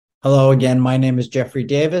Hello again. My name is Jeffrey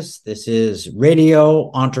Davis. This is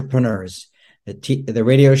Radio Entrepreneurs, the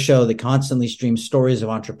radio show that constantly streams stories of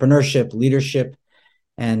entrepreneurship, leadership,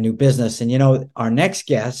 and new business. And our next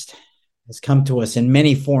guest has come to us in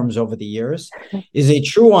many forms over the years, is a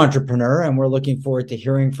true entrepreneur, and we're looking forward to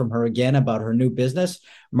hearing from her again about her new business.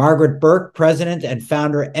 Margaret Burke, president and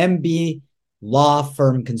founder, MB Law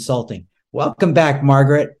Firm Consulting. Welcome back,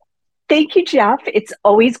 Margaret. Thank you, Jeff. It's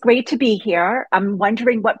always great to be here. I'm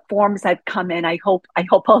wondering what forms I've come in. I hope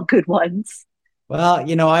all good ones. Well,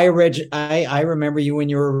 I remember you in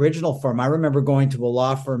your original firm. I remember going to a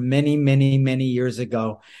law firm many, many, many years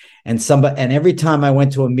ago, and every time I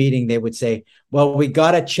went to a meeting, they would say, "Well, we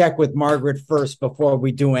got to check with Margaret first before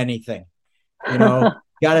we do anything." Got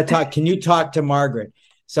to talk. Can you talk to Margaret?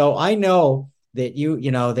 So I know that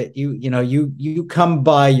you come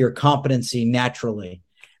by your competency naturally,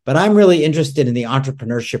 but I'm really interested in the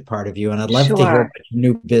entrepreneurship part of you, and I'd love to hear Sure. about your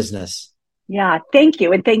new business. Yeah, thank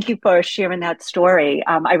you. And thank you for sharing that story.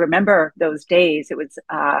 I remember those days. It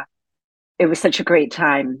was such a great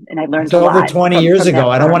time and I learned It's a over lot 20 from years from ago. that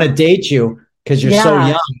I don't want firm. to date you because you're so Yeah.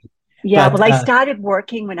 young, Yeah. but Well, I started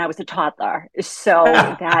working when I was a toddler. So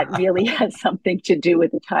that really has something to do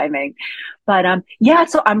with the timing. But yeah,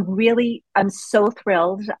 so I'm so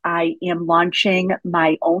thrilled. I am launching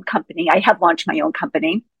my own company. I have launched my own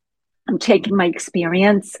company. I'm taking my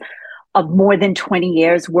experience of more than 20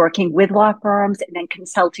 years working with law firms and then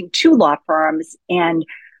consulting to law firms and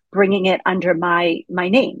bringing it under my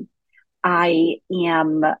name. I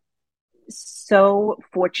am so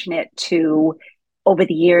fortunate to, over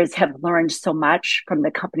the years, have learned so much from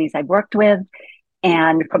the companies I've worked with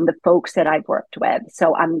and from the folks that I've worked with.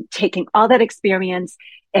 So I'm taking all that experience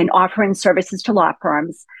and offering services to law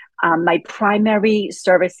firms. My primary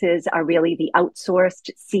services are really the outsourced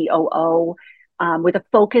COO, with a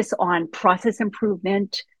focus on process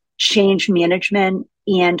improvement, change management,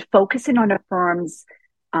 and focusing on a firm's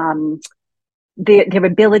um, their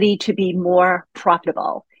ability to be more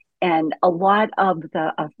profitable. And a lot of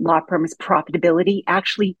the law firm's profitability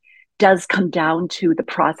actually does come down to the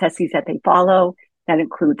processes that they follow. That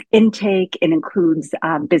includes intake, it includes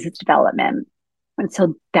business development. And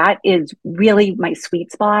so that is really my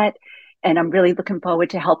sweet spot. And I'm really looking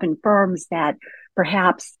forward to helping firms that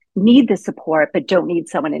perhaps need the support but don't need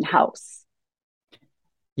someone in house.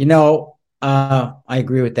 I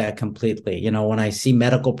agree with that completely. When I see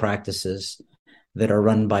medical practices that are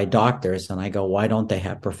run by doctors, and I go, why don't they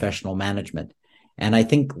have professional management? And I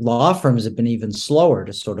think law firms have been even slower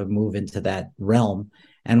to sort of move into that realm.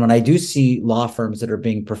 And when I do see law firms that are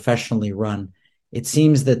being professionally run, it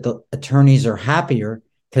seems that the attorneys are happier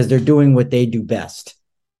because they're doing what they do best.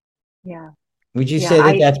 Yeah. Would you Yeah. say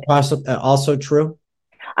that that's also true?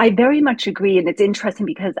 I very much agree. And it's interesting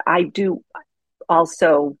because I do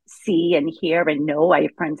also see and hear and know I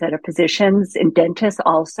have friends that are physicians and dentists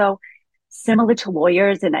also, similar to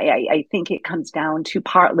lawyers. And I think it comes down to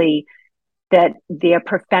partly that their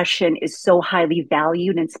profession is so highly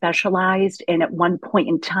valued and specialized. And at one point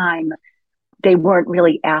in time, they weren't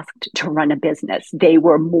really asked to run a business. They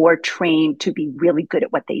were more trained to be really good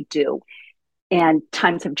at what they do. And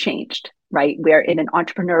times have changed, right? We're in an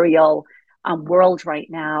entrepreneurial world right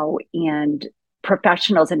now, and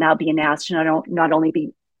professionals are now being asked to not only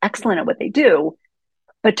be excellent at what they do,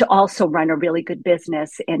 but to also run a really good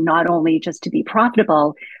business, and not only just to be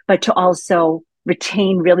profitable, but to also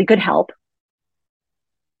retain really good help,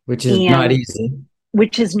 Which is not and easy.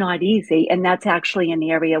 which is not easy. And that's actually an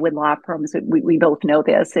area with law firms. We both know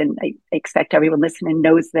this, and I expect everyone listening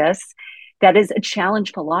knows this. That is a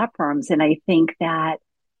challenge for law firms. And I think that,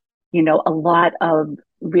 a lot of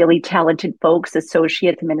really talented folks,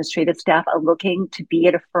 associates, administrative staff are looking to be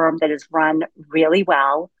at a firm that is run really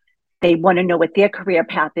well. They want to know what their career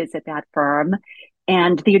path is at that firm.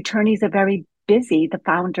 And the attorneys are very busy, the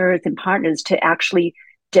founders and partners, to actually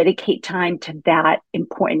dedicate time to that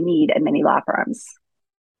important need at many law firms.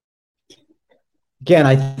 Again,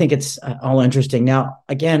 I think it's all interesting. Now,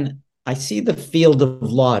 again, I see the field of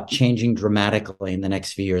law changing dramatically in the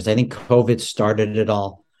next few years. I think COVID started it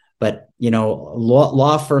all, but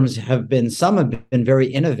law firms some have been very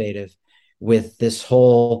innovative with this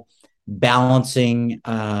whole balancing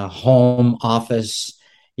home office,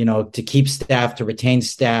 to keep staff, to retain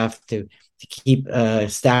staff, to keep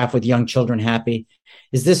staff with young children happy.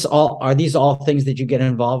 Are these all things that you get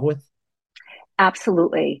involved with?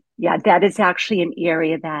 Absolutely. Yeah, that is actually an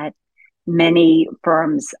area that many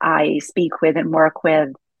firms I speak with and work with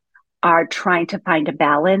are trying to find a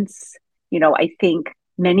balance. I think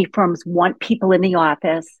many firms want people in the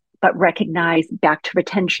office, but recognize, back to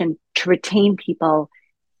retention, to retain people,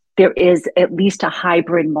 there is at least a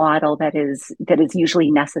hybrid model that is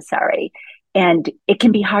usually necessary. And it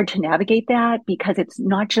can be hard to navigate that because it's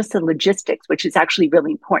not just the logistics, which is actually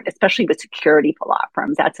really important, especially with security for law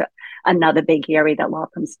firms. That's another big area that law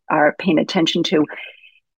firms are paying attention to.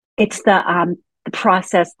 It's the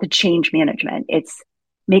process, the change management. It's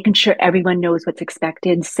making sure everyone knows what's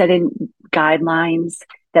expected, setting guidelines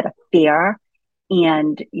that are fair.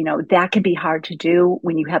 And, that can be hard to do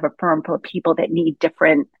when you have a firm full of people that need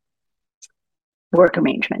different work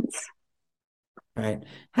arrangements. Right.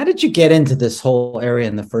 How did you get into this whole area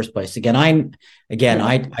in the first place? I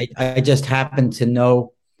just happen to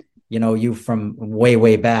know, you from way,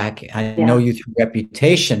 way back. I know you through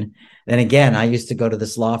reputation. Then again, I used to go to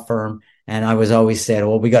this law firm and I was always said,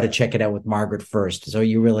 well, we got to check it out with Margaret first. So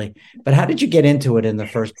but how did you get into it in the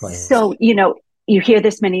first place? So, you hear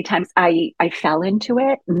this many times. I fell into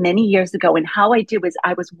it many years ago. And how I did was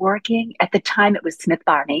I was working at the time, it was Smith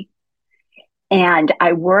Barney. And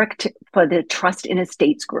I worked for the Trust and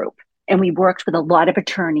Estates Group. And we worked with a lot of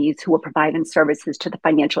attorneys who were providing services to the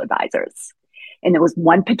financial advisors. And there was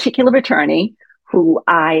one particular attorney who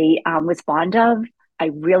I was fond of. I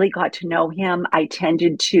really got to know him.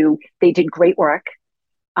 They did great work.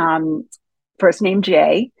 First name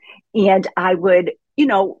Jay. And I would,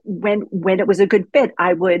 when it was a good fit,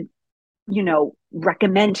 I would,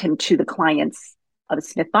 recommend him to the clients of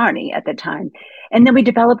Smith Barney at the time. And then we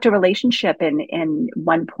developed a relationship. And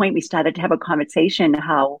one point we started to have a conversation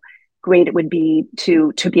how great it would be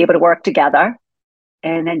to be able to work together.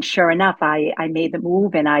 And then sure enough, I made the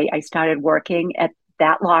move and I started working at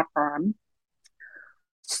that law firm.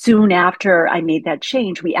 Soon after I made that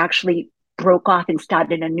change, we actually broke off and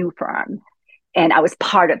started a new firm. And I was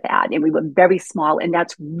part of that. And we were very small. And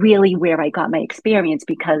that's really where I got my experience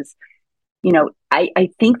because, I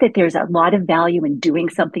think that there's a lot of value in doing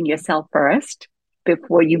something yourself first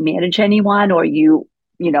before you manage anyone or you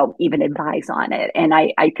even advise on it. And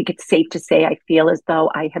I think it's safe to say I feel as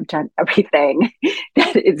though I have done everything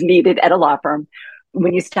that is needed at a law firm.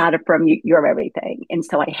 When you start a firm, you're everything. And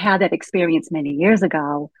so I had that experience many years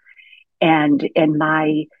ago, and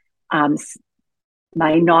my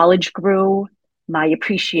knowledge grew, my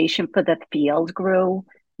appreciation for the field grew,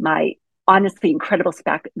 my honestly incredible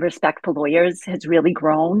respect for lawyers has really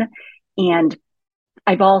grown. And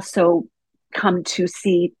I've also come to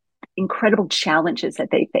see incredible challenges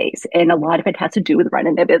that they face. And a lot of it has to do with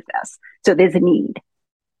running their business. So there's a need.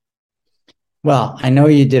 Well, I know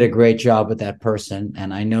you did a great job with that person.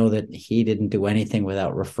 And I know that he didn't do anything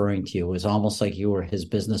without referring to you. It was almost like you were his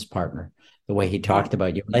business partner, the way he talked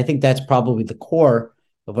about you. And I think that's probably the core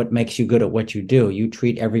of what makes you good at what you do. You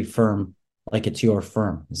treat every firm like it's your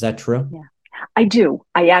firm. Is that true? Yeah, I do.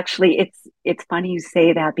 I actually, it's funny you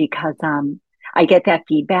say that because I get that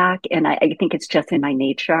feedback, and I think it's just in my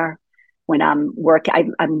nature. When I'm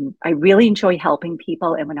working, I really enjoy helping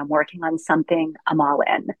people, and when I'm working on something, I'm all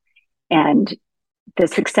in. And the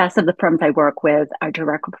success of the firms I work with are a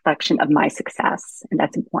direct reflection of my success, and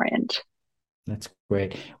that's important. That's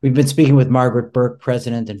great. We've been speaking with Margaret Burke,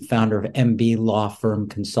 president and founder of MB Law Firm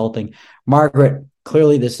Consulting. Margaret,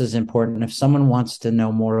 clearly this is important. If someone wants to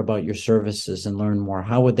know more about your services and learn more,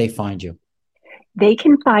 how would they find you? They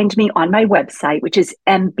can find me on my website, which is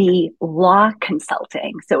MB Law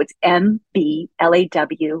Consulting. So it's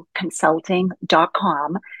MBLAW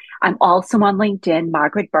consulting.com. I'm also on LinkedIn,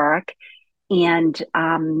 Margaret Burke, and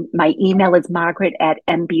my email is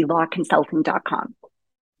margaret@mblawconsulting.com.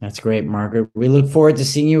 That's great, Margaret. We look forward to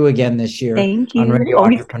seeing you again this year. Thank you. On Radio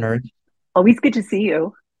Entrepreneurs. Always good to see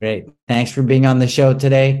you. Great. Thanks for being on the show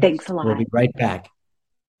today. Thanks a lot. We'll be right back.